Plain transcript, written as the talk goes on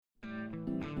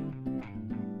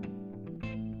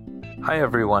Hi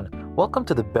everyone, welcome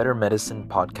to the Better Medicine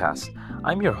podcast.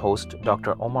 I'm your host,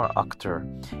 Dr. Omar Akhtar.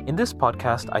 In this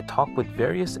podcast, I talk with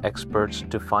various experts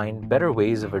to find better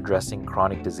ways of addressing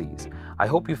chronic disease. I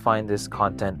hope you find this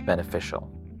content beneficial.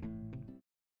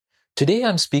 Today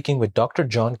I'm speaking with Dr.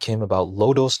 John Kim about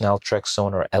low-dose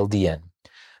naltrexone or LDN.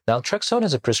 Naltrexone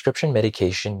is a prescription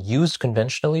medication used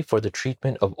conventionally for the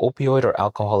treatment of opioid or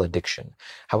alcohol addiction.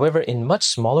 However, in much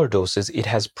smaller doses, it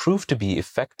has proved to be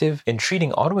effective in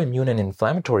treating autoimmune and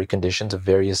inflammatory conditions of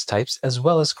various types, as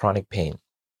well as chronic pain.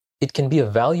 It can be a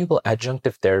valuable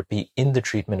adjunctive therapy in the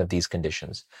treatment of these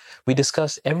conditions. We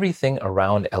discuss everything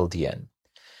around LDN.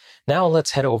 Now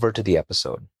let's head over to the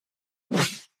episode.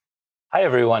 Hi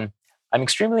everyone. I'm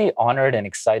extremely honored and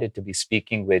excited to be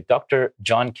speaking with Dr.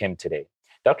 John Kim today.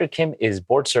 Dr. Kim is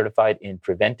board certified in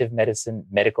preventive medicine,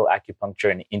 medical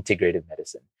acupuncture, and integrative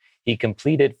medicine. He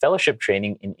completed fellowship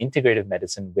training in integrative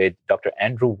medicine with Dr.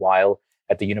 Andrew Weil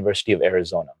at the University of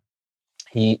Arizona.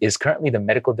 He is currently the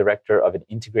medical director of an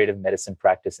integrative medicine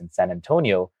practice in San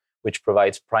Antonio, which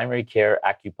provides primary care,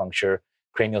 acupuncture,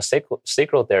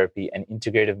 craniosacral therapy, and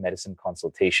integrative medicine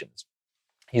consultations.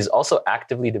 He's also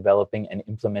actively developing and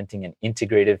implementing an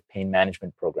integrative pain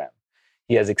management program.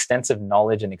 He has extensive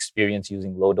knowledge and experience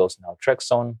using low-dose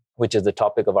naltrexone, which is the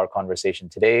topic of our conversation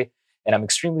today. And I'm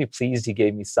extremely pleased he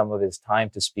gave me some of his time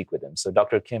to speak with him. So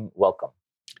Dr. Kim, welcome.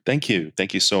 Thank you.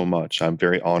 Thank you so much. I'm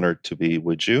very honored to be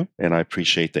with you, and I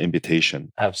appreciate the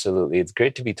invitation. Absolutely. It's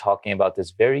great to be talking about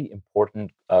this very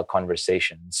important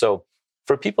conversation. So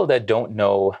for people that don't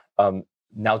know,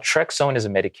 naltrexone is a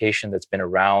medication that's been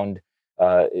around,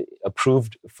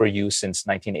 approved for use since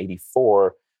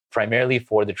 1984, primarily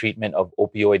for the treatment of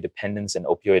opioid dependence and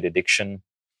opioid addiction,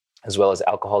 as well as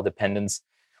alcohol dependence,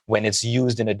 when it's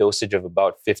used in a dosage of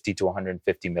about 50 to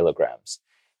 150 milligrams.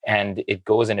 And it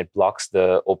goes and it blocks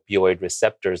the opioid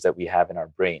receptors that we have in our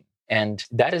brain. And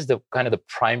that is the kind of the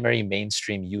primary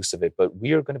mainstream use of it. But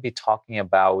we are going to be talking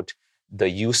about the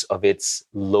use of its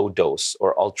low dose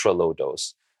or ultra low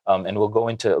dose. And we'll go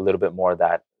into a little bit more of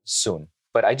that soon.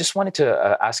 But I just wanted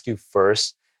to ask you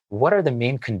first, what are the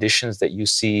main conditions that you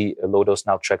see low-dose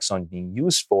naltrexone being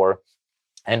used for?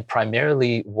 And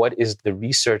primarily, what is the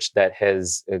research that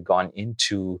has gone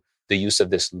into the use of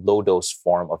this low-dose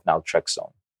form of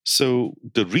naltrexone? So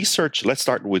the research, let's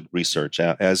start with research.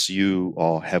 As you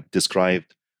have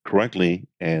described correctly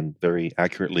and very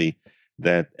accurately,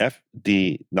 that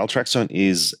the naltrexone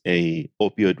is a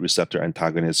opioid receptor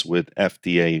antagonist with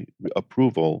FDA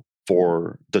approval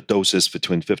for the doses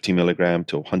between 50 milligrams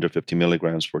to 150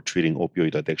 milligrams for treating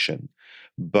opioid addiction.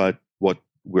 But what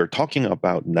we're talking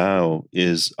about now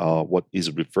is what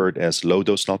is referred as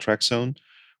low-dose naltrexone,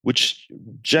 which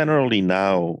generally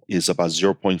now is about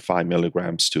 0.5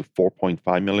 milligrams to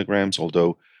 4.5 milligrams,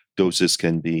 although doses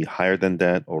can be higher than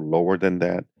that or lower than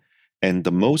that. And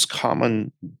the most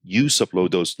common use of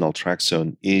low-dose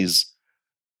naltrexone is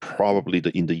probably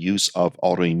in the use of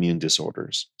autoimmune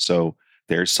disorders. So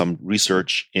there's some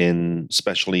research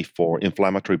especially for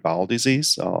inflammatory bowel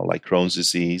disease, like Crohn's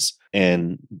disease.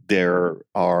 And there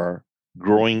are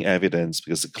growing evidence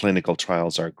because the clinical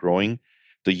trials are growing.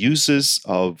 The uses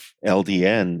of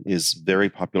LDN is very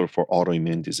popular for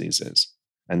autoimmune diseases.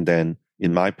 And then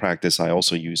in my practice, I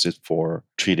also use it for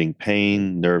treating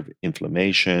pain, nerve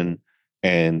inflammation,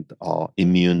 and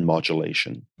immune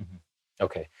modulation. Mm-hmm.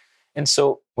 Okay. And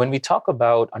so when we talk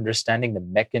about understanding the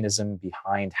mechanism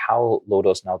behind how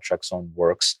low-dose naltrexone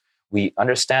works, we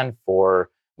understand for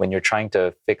when you're trying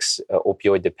to fix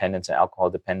opioid dependence and alcohol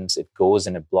dependence, it goes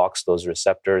and it blocks those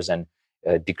receptors and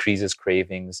decreases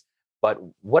cravings. But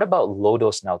what about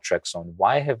low-dose naltrexone?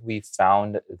 Why have we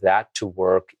found that to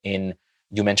work in,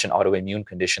 you mentioned autoimmune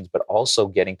conditions, but also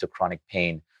getting to chronic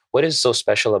pain? What is so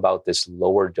special about this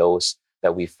lower dose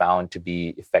that we found to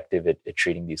be effective at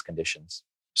treating these conditions?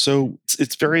 So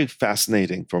it's very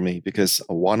fascinating for me because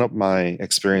one of my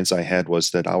experience I had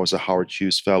was that I was a Howard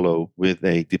Hughes Fellow with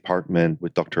a department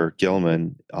with Dr.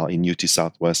 Gilman in UT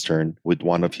Southwestern with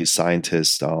one of his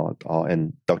scientists,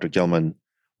 and Dr. Gilman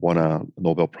won a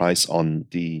Nobel Prize on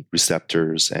the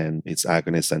receptors and its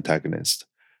agonist, antagonist,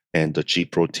 and the G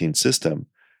protein system.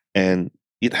 And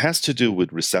it has to do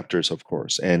with receptors, of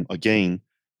course. And again,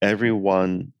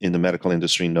 everyone in the medical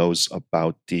industry knows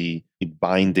about the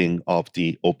binding of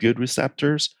the opioid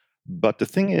receptors. But the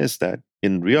thing is that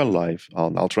in real life,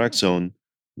 naltrexone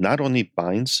not only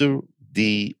binds to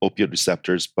the opioid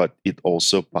receptors, but it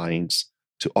also binds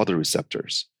to other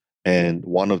receptors. And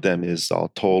one of them is a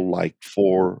toll-like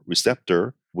 4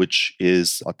 receptor, which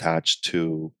is attached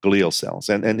to glial cells.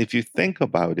 And if you think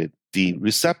about it, the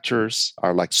receptors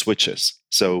are like switches.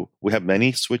 So we have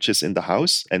many switches in the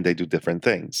house and they do different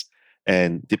things.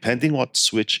 And depending what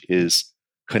switch is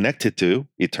connected to,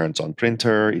 it turns on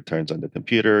printer, it turns on the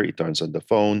computer, it turns on the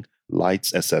phone,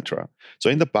 lights, etc. So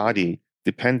in the body,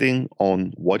 depending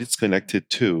on what it's connected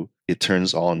to, it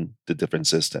turns on the different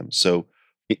systems. So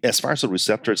as far as the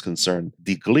receptor is concerned,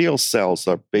 the glial cells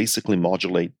are basically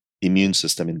modulate immune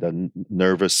system in the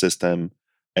nervous system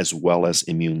as well as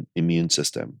immune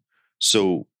system.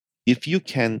 So if you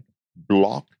can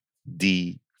block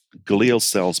the glial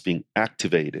cells being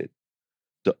activated,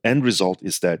 the end result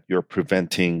is that you're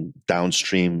preventing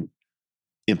downstream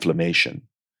inflammation.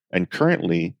 And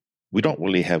currently, we don't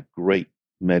really have great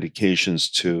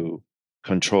medications to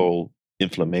control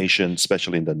inflammation,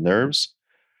 especially in the nerves.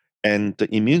 And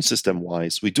the immune system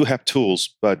wise, we do have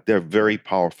tools, but they're very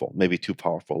powerful, maybe too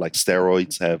powerful. Like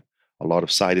steroids have a lot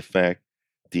of side effect.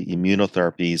 The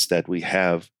immunotherapies that we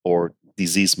have, or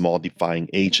disease modifying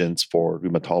agents for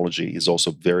rheumatology, is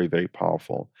also very, very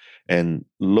powerful. And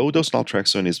low dose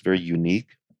naltrexone is very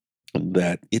unique in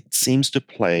that it seems to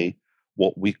play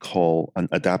what we call an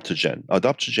adaptogen.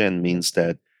 Adaptogen means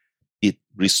that it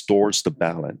restores the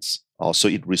balance. Also,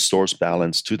 it restores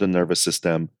balance to the nervous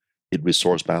system. It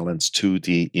restores balance to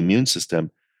the immune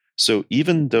system. So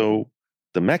even though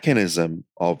the mechanism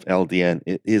of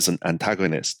LDN is an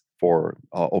antagonist for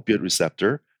opioid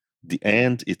receptor,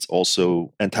 and it's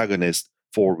also antagonist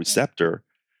for receptor,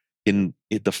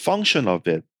 the function of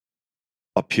it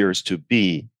appears to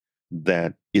be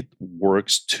that it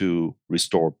works to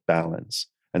restore balance.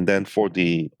 And then for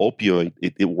the opioid,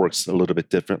 it works a little bit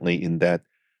differently in that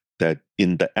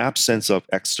in the absence of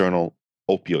external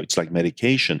opioids like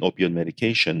opioid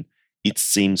medication, it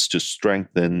seems to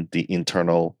strengthen the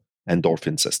internal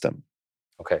endorphin system.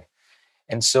 Okay.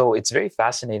 And so it's very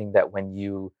fascinating that when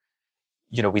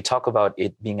we talk about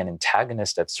it being an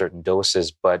antagonist at certain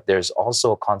doses, but there's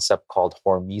also a concept called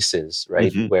hormesis,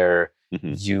 right? Mm-hmm. Where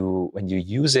Mm-hmm. when you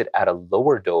use it at a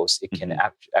lower dose, it can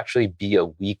actually be a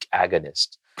weak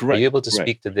agonist. Correct. Are you able to Correct.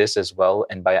 speak to this as well?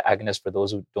 And by agonist, for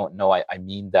those who don't know, I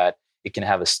mean that it can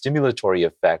have a stimulatory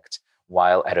effect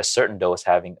while at a certain dose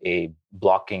having a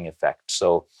blocking effect.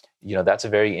 So, that's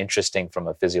very interesting from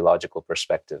a physiological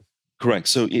perspective. Correct.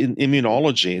 So in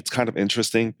immunology, it's kind of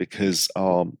interesting because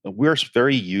we're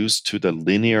very used to the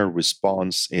linear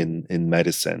response in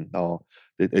medicine.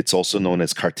 It's also known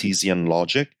as Cartesian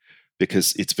logic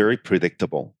because it's very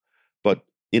predictable. But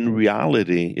in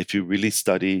reality, if you really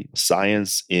study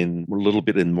science in a little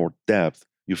bit in more depth,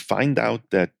 you find out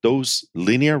that those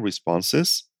linear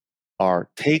responses are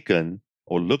taken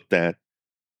or looked at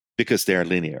because they are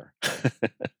linear,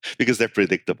 because they're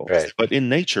predictable. Right. But in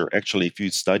nature, actually, if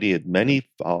you study it, many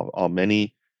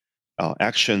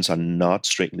actions are not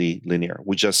strictly linear.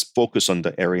 We just focus on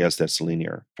the areas that's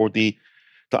linear. For the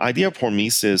idea of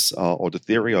hormesis or the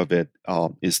theory of it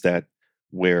is that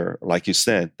where, like you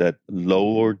said, that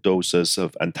lower doses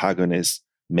of antagonists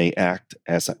may act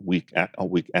as a weak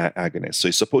agonist. So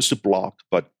it's supposed to block,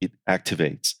 but it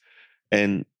activates.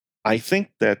 And I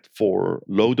think that for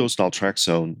low dose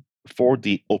naltrexone, for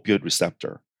the opioid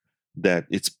receptor, that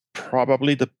it's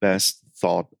probably the best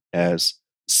thought as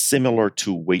similar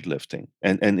to weightlifting.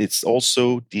 And it's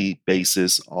also the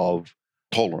basis of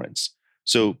tolerance.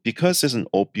 So because it's an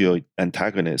opioid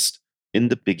antagonist, in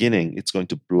the beginning, it's going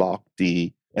to block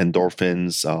the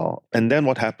endorphins. And then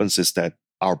what happens is that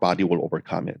our body will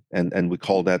overcome it. And we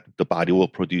call that the body will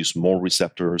produce more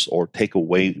receptors or take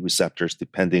away receptors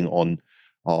depending on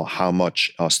how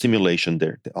much stimulation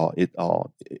there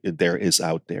is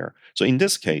out there. So in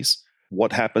this case,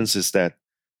 what happens is that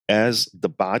as the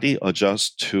body adjusts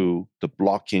to the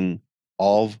blocking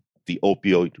of the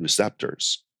opioid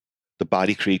receptors, the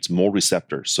body creates more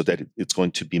receptors so that it's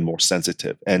going to be more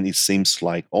sensitive. And it seems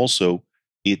like also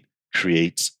it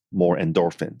creates more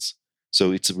endorphins.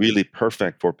 So it's really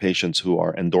perfect for patients who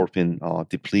are endorphin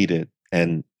depleted.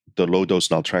 And the low dose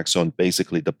naltrexone,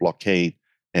 basically the blockade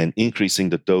and increasing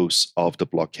the dose of the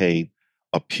blockade,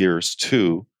 appears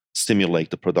to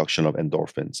stimulate the production of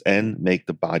endorphins and make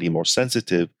the body more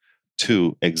sensitive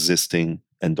to existing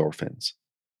endorphins.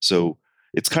 So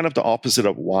it's kind of the opposite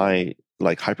of why,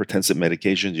 like hypertensive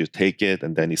medications, you take it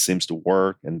and then it seems to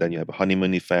work, and then you have a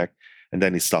honeymoon effect, and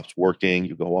then it stops working.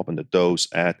 You go up on the dose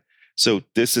so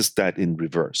this is that in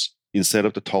reverse. Instead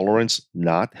of the tolerance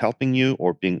not helping you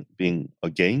or being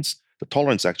against, the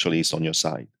tolerance actually is on your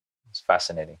side. It's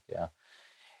fascinating. Yeah.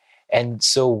 And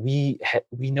so we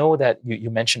know that you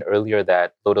mentioned earlier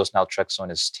that low dose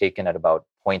naltrexone is taken at about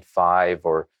 0.5,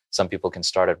 or some people can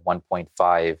start at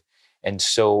 1.5. And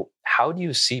so how do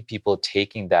you see people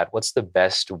taking that? What's the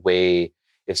best way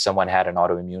if someone had an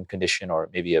autoimmune condition or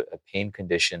maybe a pain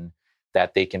condition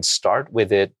that they can start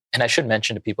with it And I should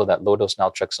mention to people that low-dose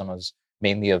naltrexone was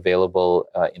mainly available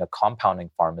in a compounding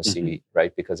pharmacy,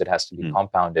 right? Because it has to be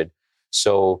compounded.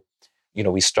 So,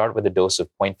 we start with a dose of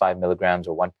 0.5 milligrams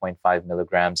or 1.5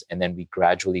 milligrams, and then we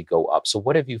gradually go up. So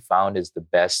what have you found is the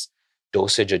best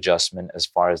dosage adjustment as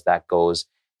far as that goes?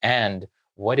 And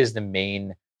what is the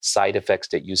main side effects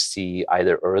that you see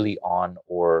either early on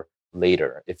or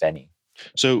later, if any?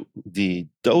 So the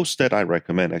dose that I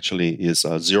recommend actually is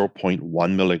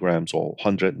 0.1 milligrams or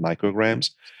 100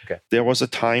 micrograms. Okay. There was a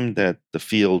time that the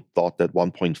field thought that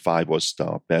 1.5 was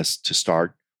the best to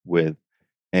start with.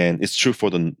 And it's true for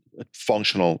the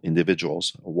functional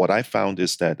individuals. What I found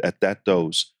is that at that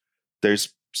dose,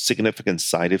 there's significant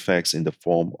side effects in the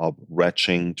form of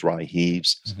retching, dry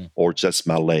heaves, or just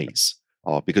malaise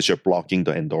because you're blocking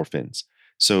the endorphins.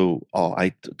 So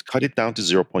I cut it down to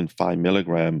 0.5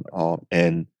 milligram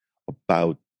and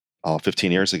about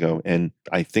 15 years ago. And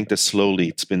I think that slowly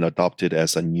it's been adopted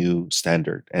as a new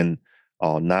standard. And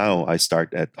now I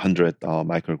start at 100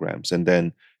 micrograms. And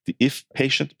then if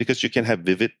patient, because you can have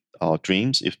vivid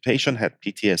dreams, if patient had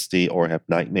PTSD or have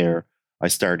nightmare, I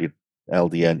started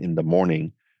LDN in the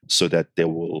morning so that they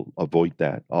will avoid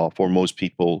that. For most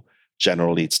people,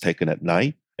 generally it's taken at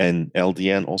night. And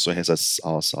LDN also has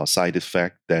a side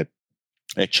effect that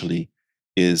actually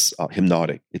is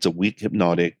hypnotic. It's a weak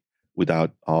hypnotic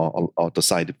without the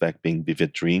side effect being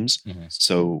vivid dreams.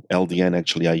 So LDN,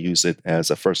 actually, I use it as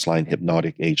a first-line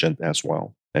hypnotic agent as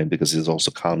well, and because it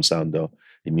also calms down the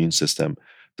immune system.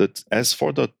 As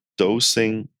for the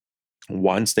dosing,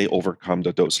 once they overcome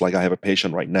the dose, like I have a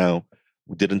patient right now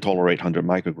who didn't tolerate 100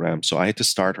 micrograms, so I had to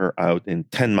start her out in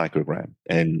 10 microgram,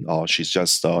 and she's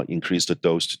just increased the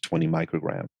dose to 20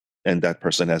 microgram. And that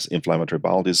person has inflammatory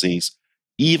bowel disease.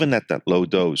 Even at that low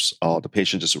dose, the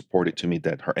patient just reported to me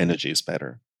that her energy is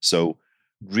better. So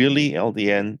really,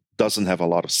 LDN doesn't have a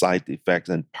lot of side effects,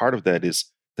 and part of that is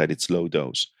that it's low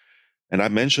dose. And I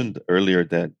mentioned earlier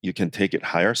that you can take it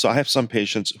higher. So I have some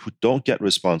patients who don't get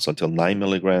response until 9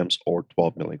 milligrams or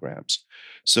 12 milligrams.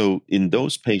 So in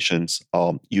those patients,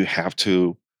 you have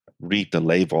to read the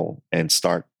label and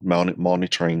start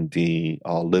monitoring the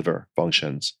liver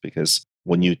functions, because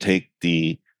when you take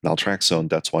the naltrexone,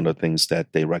 that's one of the things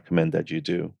that they recommend that you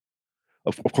do.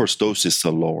 Of course, dose is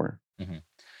still lower.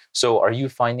 So are you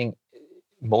finding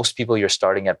most people you're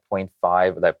starting at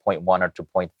 0.5, that 0.1 or to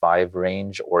 0.5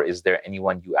 range, or is there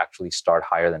anyone you actually start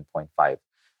higher than 0.5?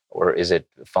 Or is it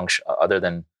other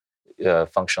than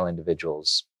functional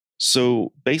individuals?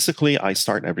 So basically, I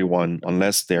start everyone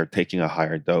unless they're taking a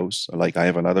higher dose. Like I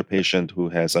have another patient who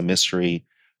has a mystery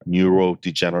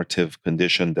neurodegenerative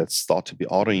condition that's thought to be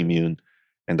autoimmune,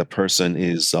 and the person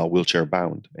is wheelchair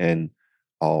bound. And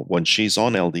when she's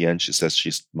on LDN, she says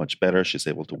she's much better. She's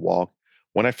able to walk.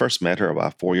 When I first met her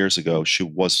about 4 years ago, she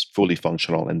was fully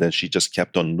functional, and then she just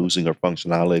kept on losing her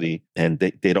functionality, and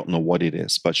they don't know what it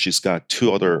is. But she's got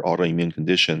 2 other autoimmune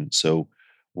conditions, so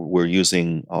we're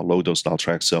using low-dose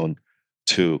naltrexone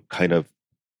to kind of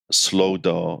slow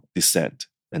the descent.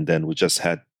 And then we just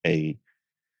had a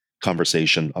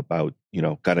conversation about,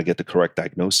 gotta get the correct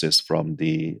diagnosis from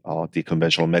the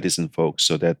conventional medicine folks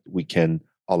so that we can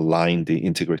align the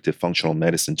integrative functional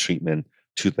medicine treatment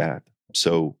to that.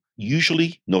 So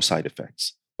usually no side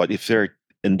effects. But if they're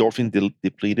endorphin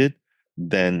depleted,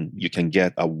 then you can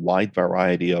get a wide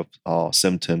variety of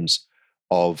symptoms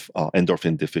of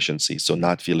endorphin deficiency. So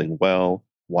not feeling well,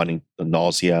 wanting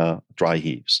nausea, dry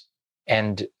heaves.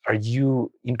 And are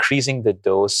you increasing the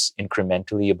dose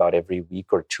incrementally about every week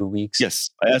or 2 weeks?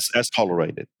 Yes, as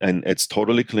tolerated. And it's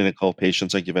totally clinical.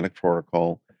 Patients are given a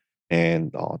protocol,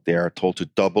 and they are told to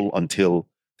double until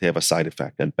they have a side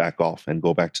effect and back off and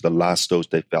go back to the last dose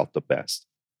they felt the best.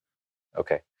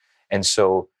 Okay. And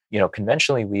so,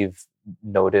 conventionally we've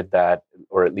noted that,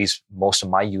 or at least most of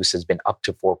my use has been up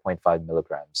to 4.5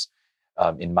 milligrams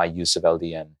in my use of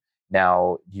LDN.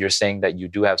 Now, you're saying that you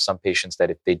do have some patients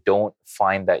that if they don't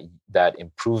find that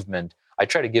improvement, I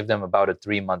try to give them about a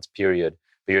 3-month period,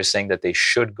 but you're saying that they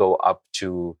should go up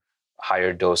to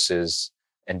higher doses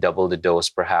and double the dose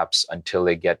perhaps until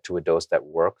they get to a dose that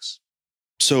works?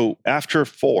 So after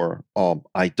 4,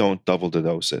 I don't double the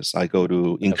doses. I go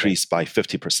to increase by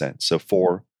 50%. So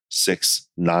 4, 6,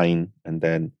 9, and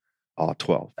then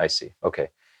 12. I see.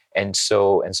 Okay. And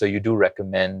so you do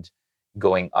recommend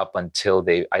going up until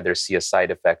they either see a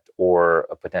side effect or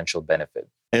a potential benefit?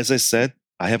 As I said,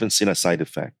 I haven't seen a side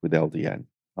effect with LDN,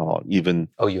 even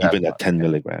at 10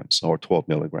 milligrams or 12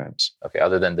 milligrams. Okay,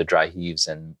 other than the dry heaves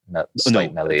and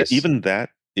slight malaise. Even that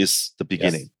is the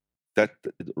beginning. Yes.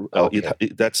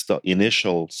 That's the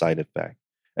initial side effect.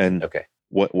 And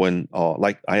when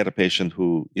like I had a patient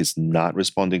who is not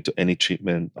responding to any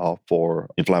treatment for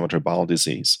inflammatory bowel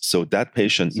disease. So that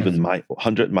patient, even my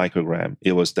 100 microgram,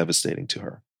 it was devastating to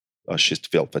her. She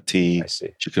felt I fatigue. see.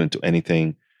 She couldn't do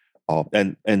anything.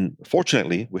 And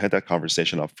fortunately, we had that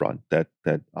conversation up front that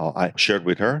I shared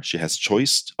with her. She has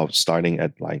choice of starting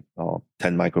at like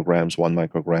 10 micrograms, 1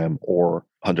 microgram, or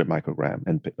 100 microgram.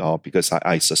 And because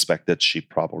I suspect that she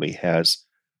probably has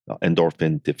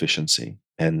endorphin deficiency.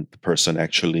 And the person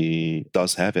actually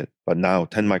does have it. But now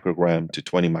 10 microgram to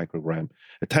 20 microgram.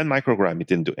 At 10 microgram, it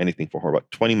didn't do anything for her. But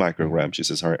 20 microgram, she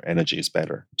says her energy is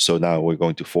better. So now we're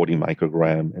going to 40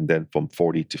 microgram, and then from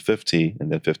 40 to 50,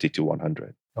 and then 50 to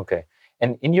 100. Okay.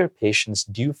 And in your patients,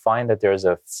 do you find that there's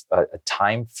a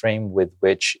time frame with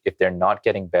which, if they're not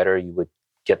getting better, you would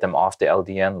get them off the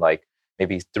LDN, like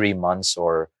maybe 3 months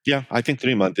or? Yeah, I think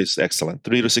 3 months is excellent.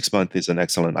 3 to 6 months is an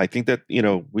excellent. I think that,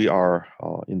 we are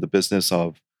in the business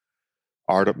of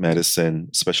art of medicine,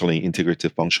 especially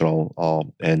integrative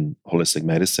functional and holistic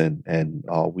medicine. And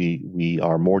we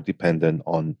are more dependent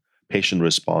on patient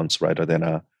response rather than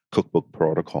a cookbook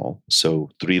protocol. So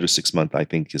 3 to 6 months, I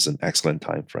think, is an excellent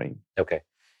time frame. Okay.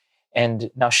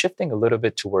 And now shifting a little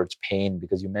bit towards pain,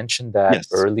 because you mentioned that Yes.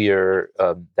 earlier,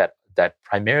 that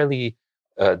primarily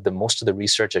the most of the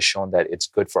research has shown that it's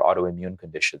good for autoimmune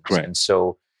conditions. Correct. And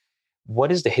so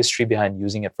what is the history behind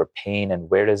using it for pain, and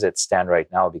where does it stand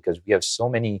right now? Because we have so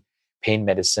many pain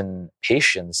medicine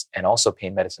patients and also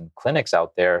pain medicine clinics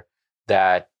out there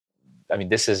that, I mean,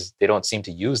 they don't seem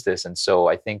to use this. And so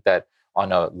I think that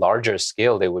on a larger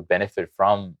scale, they would benefit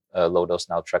from low dose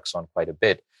naltrexone quite a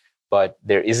bit. But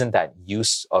there isn't that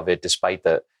use of it despite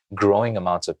the growing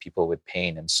amounts of people with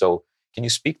pain. And so can you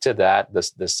speak to that,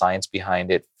 the science behind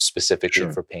it specifically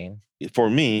Sure. for pain? For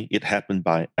me, it happened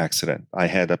by accident. I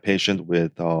had a patient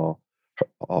with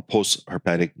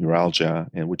post-herpetic neuralgia,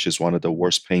 and which is one of the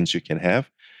worst pains you can have.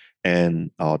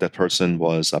 And that person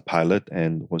was a pilot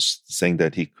and was saying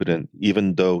that he couldn't,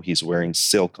 even though he's wearing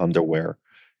silk underwear,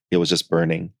 it was just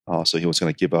burning. So he was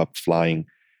going to give up flying.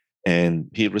 And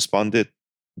he responded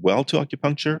well to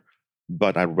acupuncture.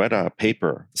 But I read a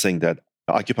paper saying that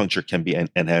acupuncture can be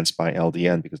enhanced by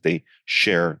LDN because they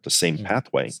share the same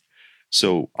pathway.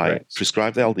 So I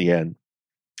prescribed LDN,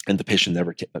 and the patient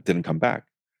didn't come back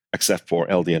except for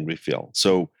LDN refill.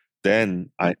 So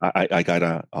then I got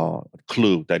a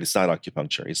clue that it's not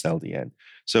acupuncture, it's LDN.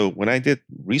 So when I did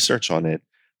research on it,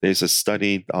 there's a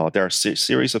study, there are a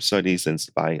series of studies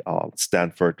by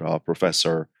Stanford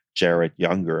professor Jared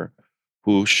Younger,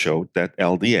 who showed that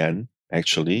LDN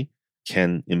actually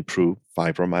can improve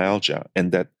fibromyalgia,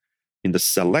 and that in the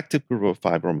selective group of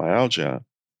fibromyalgia,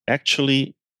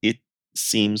 actually it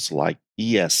seems like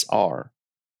ESR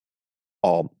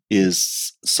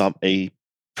is a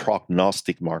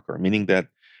prognostic marker, meaning that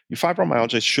your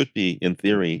fibromyalgia should be, in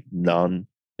theory,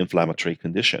 non-inflammatory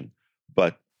condition.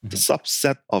 But the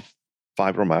subset of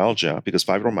fibromyalgia, because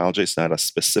fibromyalgia is not a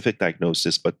specific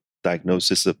diagnosis, but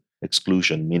diagnosis of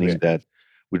exclusion, meaning that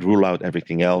we rule out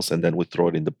everything else and then we throw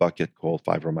it in the bucket called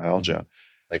fibromyalgia.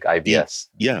 Like IBS.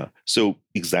 Yeah. So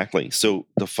exactly. So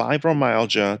the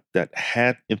fibromyalgia that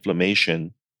had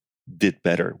inflammation did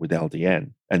better with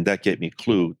LDN, and that gave me a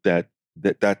clue that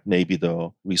may be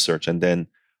the research. And then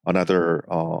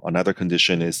another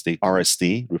condition is the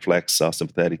RSD, reflex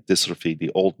sympathetic dystrophy,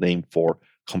 the old name for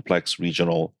complex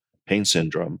regional pain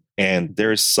syndrome. And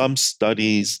there's some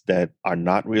studies that are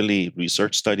not really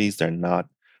research studies;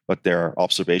 but they're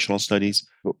observational studies.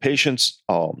 For patients,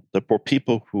 for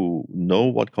people who know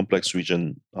what complex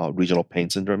regional pain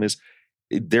syndrome is,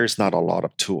 there's not a lot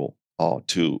of tool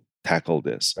to tackle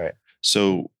this. Right.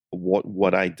 So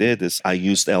what I did is I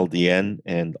used LDN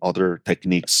and other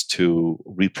techniques to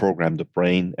reprogram the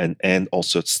brain and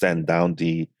also stand down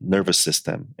the nervous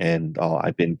system. And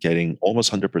I've been getting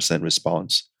almost 100%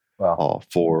 response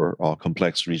for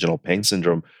complex regional pain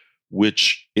syndrome,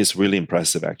 which is really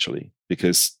impressive, actually,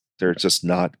 because they're just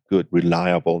not good,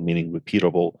 reliable, meaning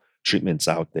repeatable treatments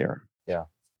out there. Yeah.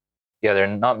 There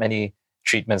are not many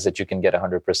treatments that you can get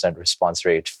 100% response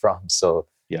rate from. So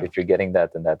if you're getting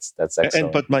that, then that's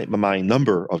excellent. But my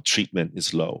number of treatment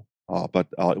is low. But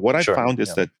what I found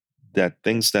is that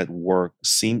things that work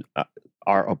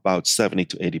are about 70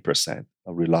 to 80%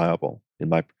 reliable.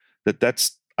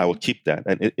 That's I will keep that,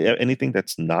 and anything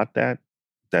that's not that,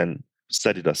 then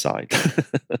set it aside.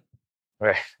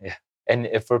 Right. Yeah. And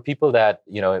if for people that,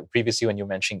 previously when you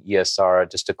mentioned ESR,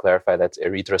 just to clarify, that's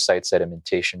erythrocyte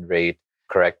sedimentation rate,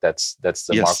 correct? That's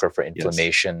the marker for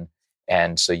inflammation.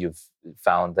 And so you've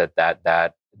found that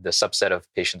the subset of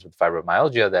patients with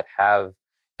fibromyalgia that have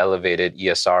elevated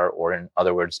ESR, or in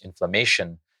other words,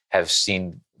 inflammation, have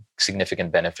seen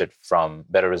significant benefit from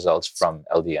better results from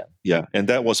LDN. Yeah, and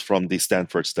that was from the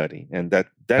Stanford study, and that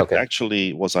Okay.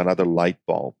 actually was another light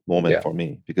bulb moment for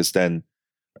me, because then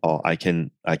I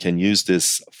can use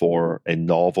this for a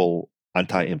novel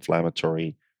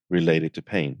anti-inflammatory related to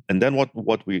pain. And then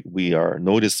what we are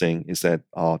noticing is that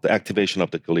the activation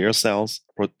of the glial cells,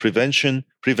 preventing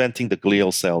the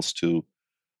glial cells to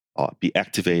be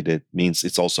activated, means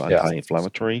it's also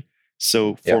anti-inflammatory.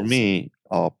 So for me,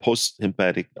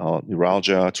 post-hepatic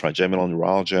neuralgia, trigeminal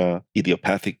neuralgia,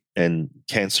 idiopathic and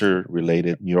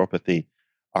cancer-related neuropathy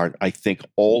are, I think,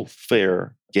 all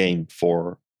fair game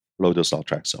for low-dose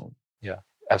naltrexone. Yeah,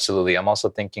 absolutely. I'm also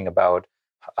thinking about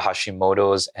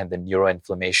Hashimoto's and the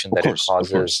neuroinflammation that it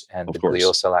causes, and the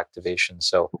glial cell activation.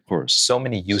 So, so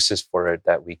many uses for it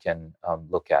that we can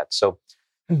look at. So,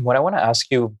 what I want to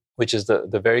ask you, which is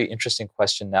the very interesting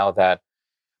question now that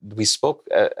we spoke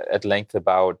at length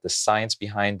about the science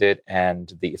behind it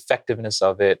and the effectiveness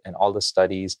of it and all the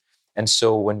studies. And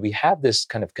so when we have this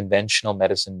kind of conventional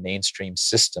medicine mainstream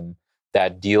system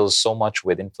that deals so much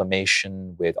with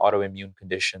inflammation, with autoimmune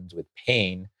conditions, with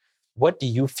pain, what do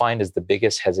you find is the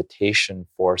biggest hesitation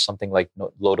for something like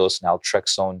low-dose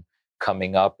naltrexone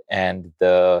coming up, and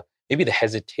maybe the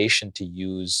hesitation to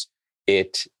use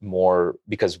it more,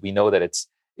 because we know that it's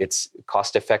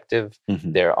cost effective.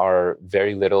 Mm-hmm. There are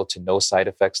very little to no side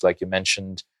effects, like you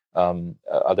mentioned,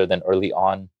 other than early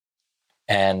on,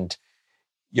 and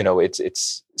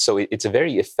it's a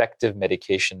very effective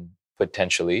medication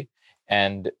potentially.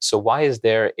 And so, why is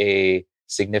there a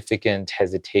significant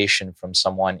hesitation from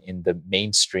someone in the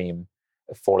mainstream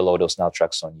for low-dose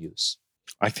naltrexone use?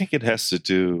 I think it has to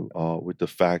do with the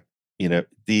fact,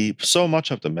 so much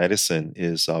of the medicine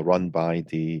is run by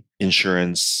the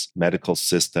insurance, medical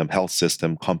system, health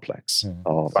system complex.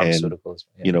 Pharmaceuticals.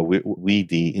 And, we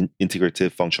the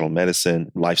integrative functional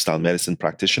medicine, lifestyle medicine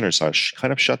practitioners are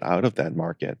kind of shut out of that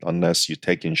market unless you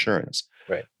take insurance.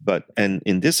 Right. And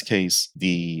in this case,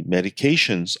 the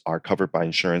medications are covered by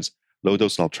insurance.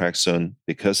 Low-dose naltrexone,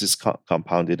 because it's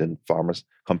compounded in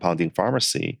compounding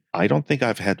pharmacy, I don't think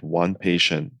I've had one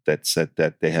patient that said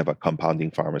that they have a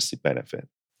compounding pharmacy benefit.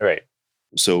 Right.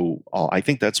 So I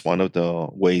think that's one of the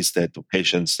ways that the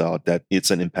patients, that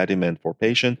it's an impediment for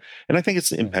patient. And I think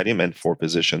it's an impediment for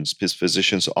physicians, because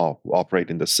physicians who operate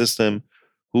in the system,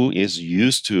 who is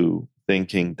used to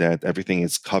thinking that everything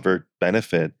is covered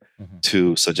benefit,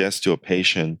 to suggest to a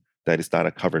patient that it's not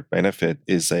a covered benefit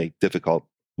is a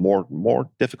more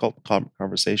difficult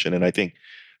conversation. And I think,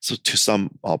 so to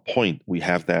some point, we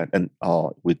have that, and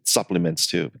with supplements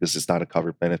too, because it's not a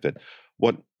covered benefit.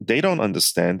 What they don't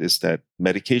understand is that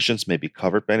medications may be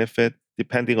covered benefit.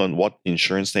 Depending on what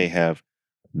insurance they have,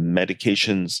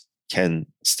 medications can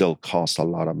still cost a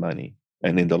lot of money.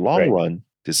 And in the long run,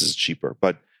 this is cheaper.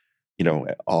 But,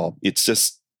 it's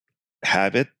just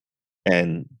habit,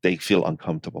 and they feel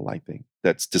uncomfortable, I think.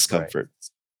 That's discomfort.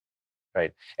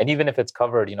 Right. And even if it's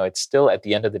covered, it's still at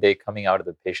the end of the day coming out of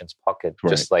the patient's pocket,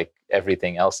 just like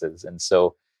everything else is. And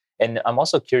so, and I'm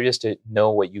also curious to know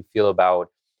what you feel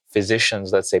about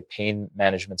physicians, let's say pain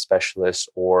management specialists,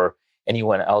 or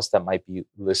anyone else that might be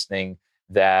listening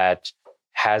that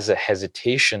has a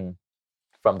hesitation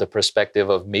from the perspective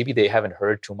of maybe they haven't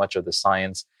heard too much of the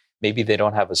science, maybe they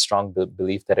don't have a strong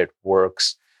belief that it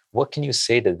works. What can you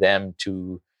say to them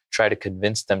to try to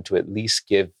convince them to at least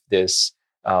give this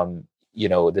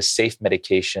the safe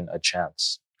medication a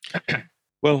chance?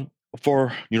 Well,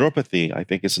 for neuropathy, I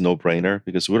think it's a no-brainer,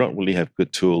 because we don't really have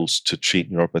good tools to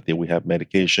treat neuropathy. We have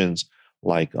medications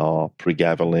like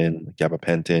pregabalin,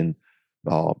 gabapentin,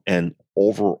 and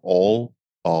overall,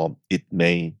 it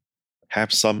may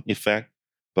have some effect,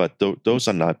 but those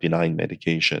are not benign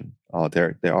medication.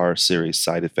 There are serious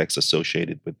side effects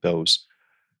associated with those.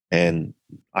 And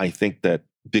I think that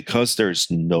because there's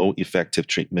no effective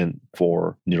treatment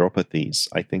for neuropathies,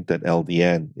 I think that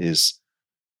LDN is,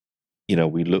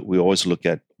 we always look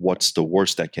at what's the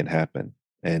worst that can happen,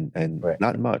 and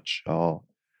not much.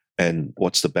 And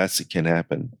what's the best that can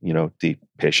happen? The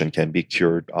patient can be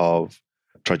cured of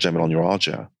trigeminal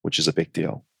neuralgia, which is a big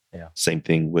deal. Yeah. Same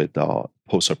thing with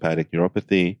post-herpetic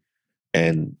neuropathy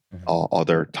and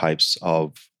other types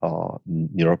of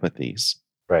neuropathies.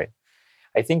 Right.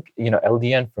 I think,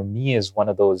 LDN for me is one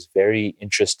of those very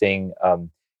interesting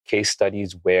case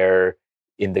studies where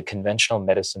in the conventional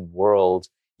medicine world,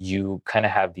 you kind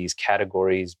of have these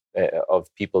categories of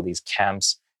people, these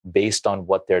camps, based on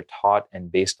what they're taught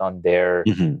and based on their,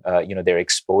 their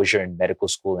exposure in medical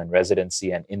school and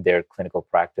residency and in their clinical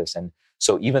practice. And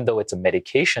so even though it's a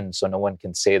medication, so no one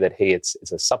can say that, hey, it's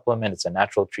a supplement, it's a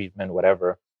natural treatment,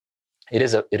 whatever. It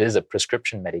is a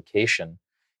prescription medication.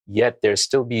 yet there will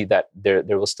still be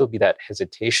that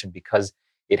hesitation because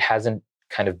it hasn't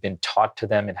kind of been taught to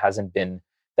them. It hasn't been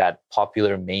that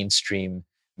popular mainstream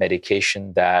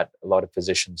medication that a lot of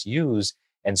physicians use,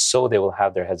 and so they will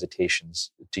have their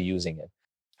hesitations to using it.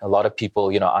 A lot of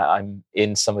people, I'm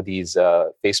in some of these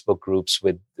Facebook groups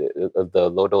with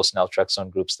the low dose naltrexone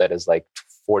groups that is like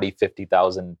 40,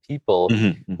 50,000 people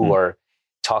who are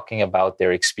talking about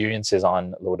their experiences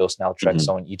on low dose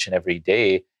naltrexone each and every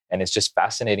day. And it's just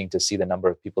fascinating to see the number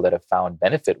of people that have found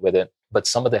benefit with it. But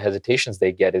some of the hesitations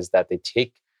they get is that they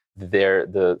take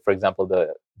for example,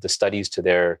 the studies to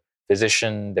their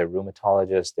physician, their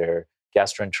rheumatologist, their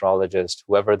gastroenterologist,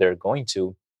 whoever they're going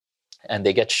to, and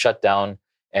they get shut down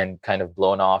and kind of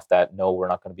blown off that, no, we're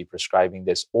not going to be prescribing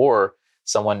this. Or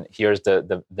someone hears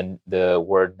the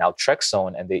word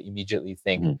naltrexone and they immediately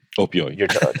think opioid. You're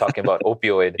talking about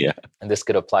opioid, Yeah. And this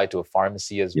could apply to a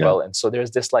pharmacy as well. And so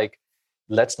there's this like,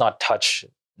 let's not touch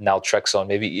naltrexone.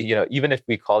 Maybe even if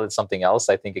we call it something else,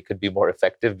 I think it could be more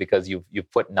effective because you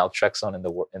put naltrexone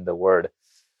in the word.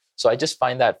 So I just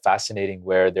find that fascinating,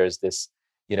 where there's this,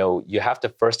 you have to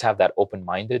first have that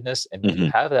open-mindedness. And when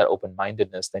you have that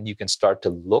open-mindedness, then you can start to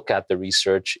look at the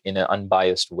research in an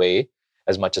unbiased way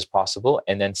as much as possible,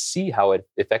 and then see how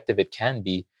effective it can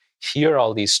be. Hear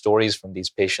all these stories from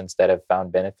these patients that have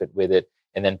found benefit with it,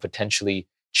 and then potentially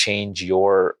change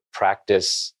your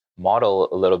practice model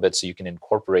a little bit so you can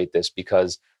incorporate this.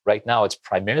 Because right now it's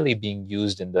primarily being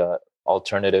used in the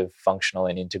alternative, functional,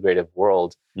 and integrative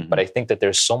world. But I think that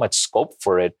there's so much scope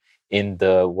for it in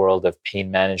the world of pain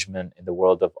management, in the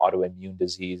world of autoimmune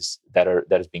disease that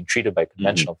is being treated by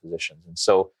conventional physicians. And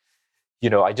so,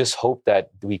 I just hope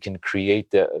that we can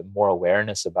create more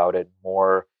awareness about it,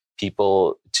 more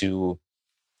people to,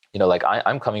 like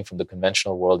I'm coming from the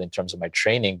conventional world in terms of my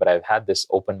training, but I've had this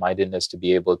open-mindedness to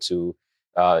be able to,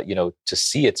 to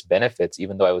see its benefits,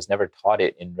 even though I was never taught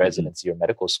it in residency or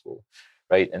medical school.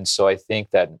 Right. And so I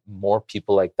think that more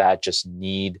people like that just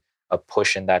need a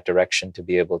push in that direction to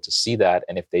be able to see that.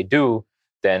 And if they do,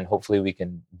 then hopefully we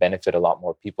can benefit a lot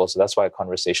more people. So that's why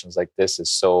conversations like this is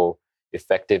so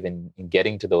effective in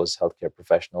getting to those healthcare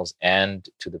professionals and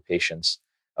to the patients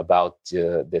about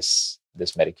this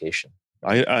medication.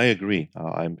 I agree.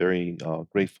 I'm very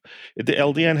grateful. The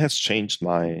LDN has changed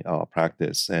my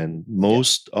practice, and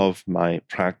most of my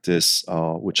practice,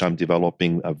 which I'm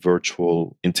developing a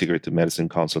virtual integrated medicine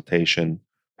consultation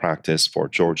practice for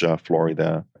Georgia,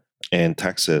 Florida, and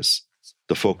Texas,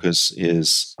 the focus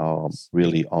is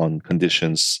really on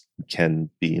conditions can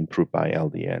be improved by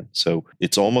LDN. So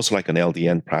it's almost like an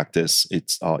LDN practice.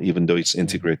 It's even though it's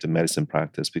integrated medicine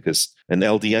practice, because an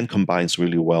LDN combines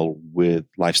really well with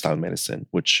lifestyle medicine,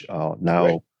 which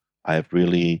now I've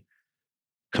really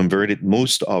converted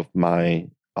most of my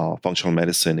functional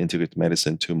medicine, integrated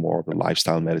medicine to more of a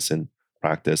lifestyle medicine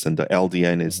practice. And the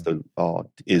LDN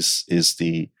is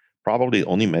the probably the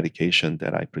only medication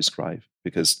that I prescribe,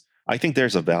 because I think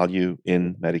there's a value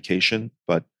in medication,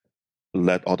 but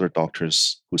let other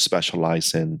doctors who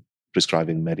specialize in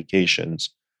prescribing medications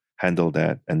handle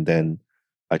that. And then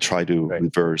I try to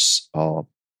reverse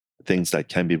things that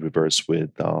can be reversed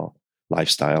with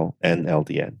lifestyle and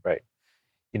LDN. Right.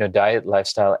 Diet,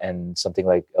 lifestyle, and something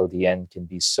like LDN can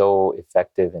be so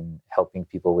effective in helping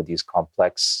people with these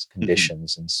complex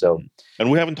conditions. And so...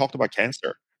 And we haven't talked about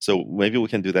cancer. So maybe we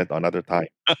can do that another time.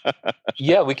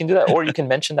 Yeah, we can do that. Or you can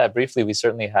mention that briefly. We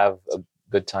certainly have a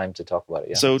good time to talk about it.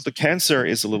 Yeah. So the cancer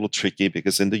is a little tricky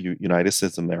because in the United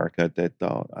States of America,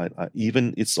 that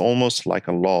even it's almost like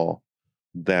a law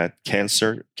that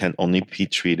cancer can only be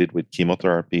treated with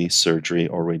chemotherapy, surgery,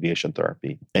 or radiation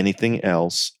therapy. Anything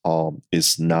else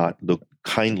is not looked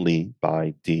kindly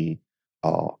by the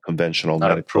conventional not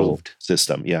medical approved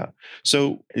system. Yeah.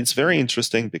 So it's very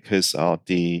interesting because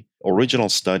the original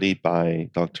study by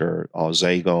Dr.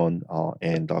 Zagon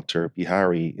and Dr.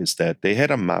 Bihari is that they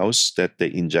had a mouse that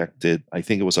they injected, I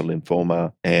think it was a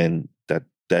lymphoma, and that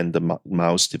then the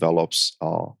mouse develops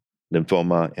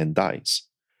lymphoma and dies.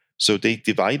 So they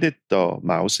divided the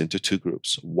mouse into two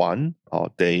groups. One,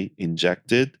 they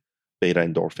injected beta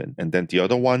endorphin, and then the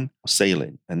other one,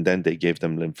 saline, and then they gave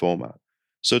them lymphoma.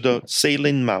 So the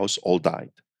saline mouse all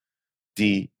died.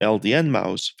 The LDN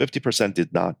mouse, 50%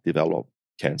 did not develop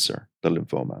cancer, the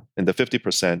lymphoma, and the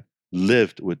 50%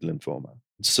 lived with lymphoma.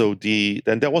 So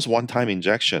then there was one-time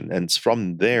injection, and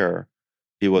from there,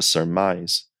 it was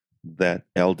surmised that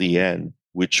LDN,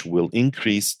 which will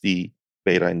increase the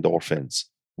beta endorphins,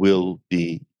 will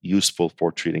be useful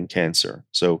for treating cancer.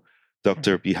 So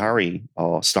Dr. Bihari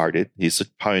he's a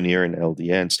pioneer in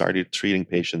LDN, started treating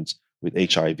patients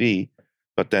with HIV,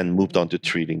 but then moved on to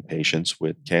treating patients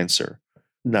with cancer.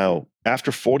 Now,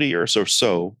 After 40 years or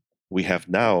so, we have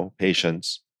now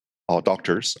patients,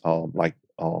 doctors like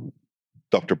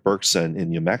Dr. Bergson in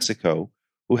New Mexico,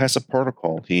 who has a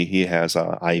protocol. He has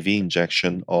an IV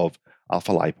injection of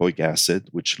alpha lipoic acid,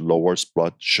 which lowers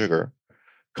blood sugar,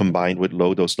 combined with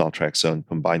low dose naltrexone,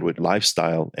 combined with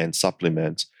lifestyle and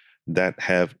supplements that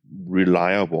have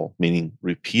reliable, meaning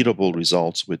repeatable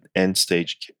results with end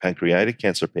stage pancreatic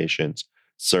cancer patients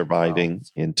surviving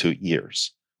into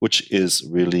years, which is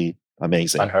really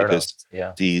amazing. Unheard of. Because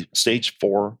Yeah. the stage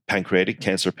 4 pancreatic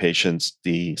cancer patients,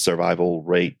 the survival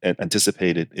rate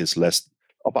anticipated is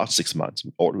about 6 months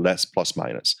or less, plus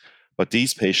minus. But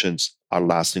these patients are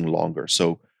lasting longer.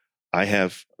 So I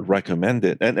have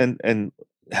recommended, and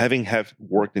having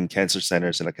worked in cancer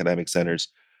centers and academic centers,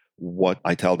 what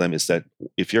I tell them is that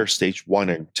if you're stage 1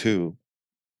 and 2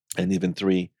 and even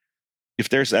 3, if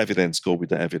there's evidence, go with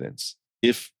the evidence.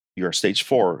 If you're stage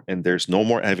 4 and there's no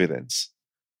more evidence,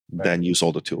 then use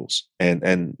all the tools.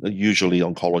 And usually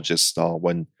oncologists,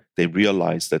 when they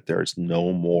realize that there's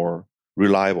no more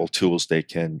reliable tools they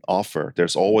can offer,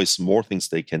 there's always more things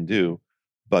they can do,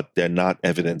 but they're not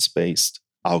evidence-based,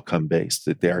 outcome-based.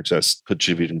 That they are just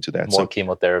contributing to that. More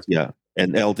chemotherapy. Yeah.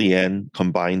 And LDN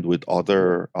combined with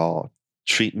other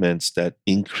treatments that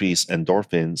increase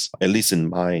endorphins, at least in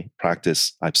my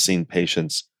practice, I've seen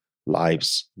patients'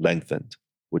 lives lengthened,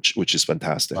 which is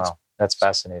fantastic. Wow, that's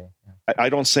fascinating. Yeah. I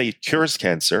don't say it cures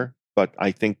cancer, but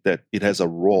I think that it has a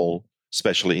role,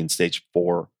 especially in stage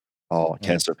 4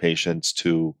 cancer patients,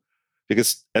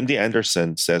 because MD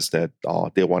Anderson says that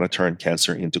they want to turn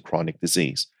cancer into chronic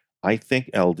disease. I think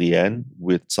LDN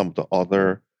with some of the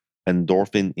other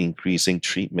endorphin increasing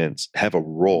treatments have a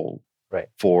role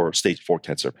for stage 4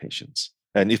 cancer patients.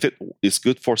 And if it is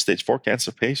good for stage 4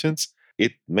 cancer patients,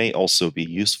 it may also be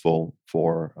useful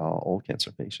for all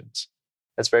cancer patients.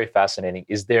 That's very fascinating.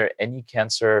 Is there any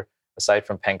cancer aside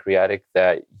from pancreatic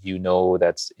that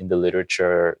that's in the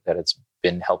literature that it's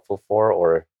been helpful for?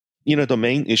 Or the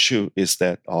main issue is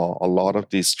that a lot of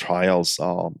these trials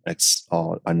are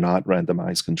not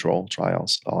randomized control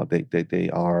trials. They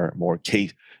are more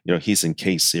case. He's in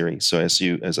case series. So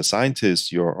as a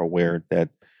scientist, you're aware that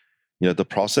the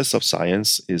process of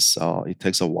science is it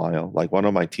takes a while. Like one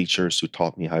of my teachers who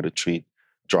taught me how to treat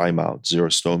dry mouth,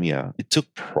 xerostomia, it took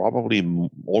probably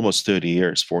almost 30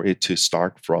 years for it to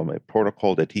start from a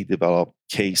protocol that he developed,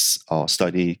 case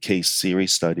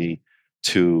series study,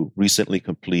 to recently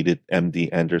completed MD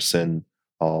Anderson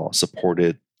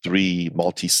supported 3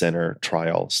 multi-center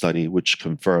trial study, which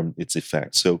confirmed its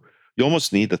effect. So you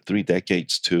almost need 3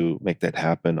 decades to make that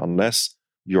happen, unless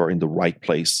you're in the right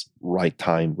place, right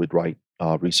time, with right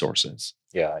resources.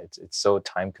 Yeah, it's so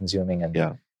time consuming,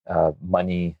 and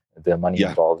money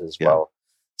involved as well.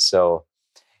 So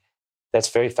that's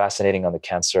very fascinating on the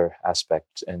cancer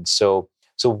aspect. And so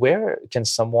where can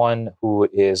someone who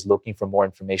is looking for more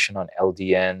information on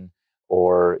LDN,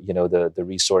 or the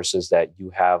resources that you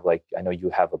have, like I know you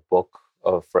have a book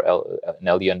an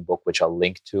LDN book, which I'll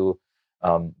link to,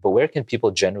 but where can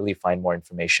people generally find more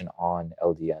information on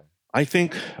LDN? I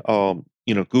think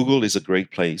Google is a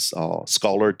great place.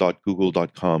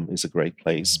 Scholar.google.com is a great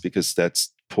place, because that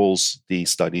pulls the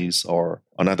studies. Or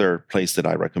another place that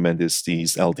I recommend is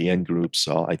these LDN groups.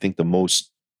 I think the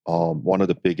most one of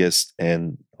the biggest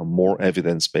and more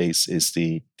evidence-based is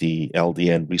the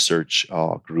LDN research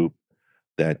group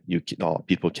that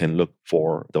people can look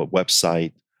for the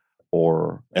website,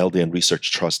 or LDN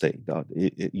Research Trust Day.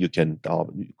 You can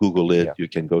Google it. You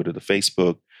can go to the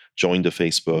Facebook, join the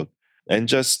Facebook, and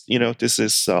just this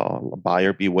is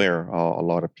buyer beware. A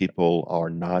lot of people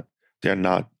they're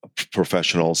not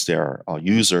professionals. They're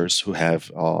users who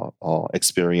have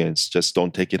experience. Just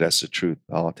don't take it as the truth.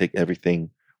 Take everything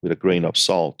with a grain of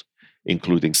salt,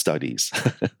 including studies.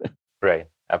 Right.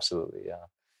 Absolutely. Yeah.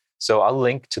 So I'll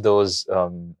link to those,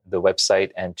 the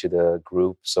website and to the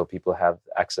group, so people have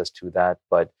access to that.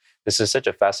 But this is such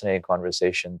a fascinating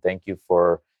conversation. Thank you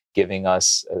for giving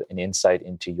us an insight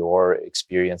into your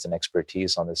experience and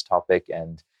expertise on this topic.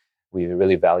 And we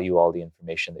really value all the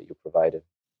information that you provided.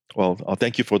 Well,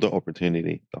 thank you for the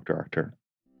opportunity, Dr. Akhter.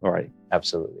 All right.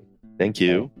 Absolutely. Thank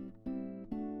you.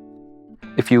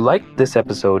 If you liked this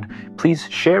episode, please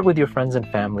share with your friends and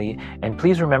family, and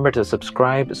please remember to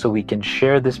subscribe so we can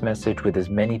share this message with as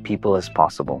many people as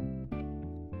possible.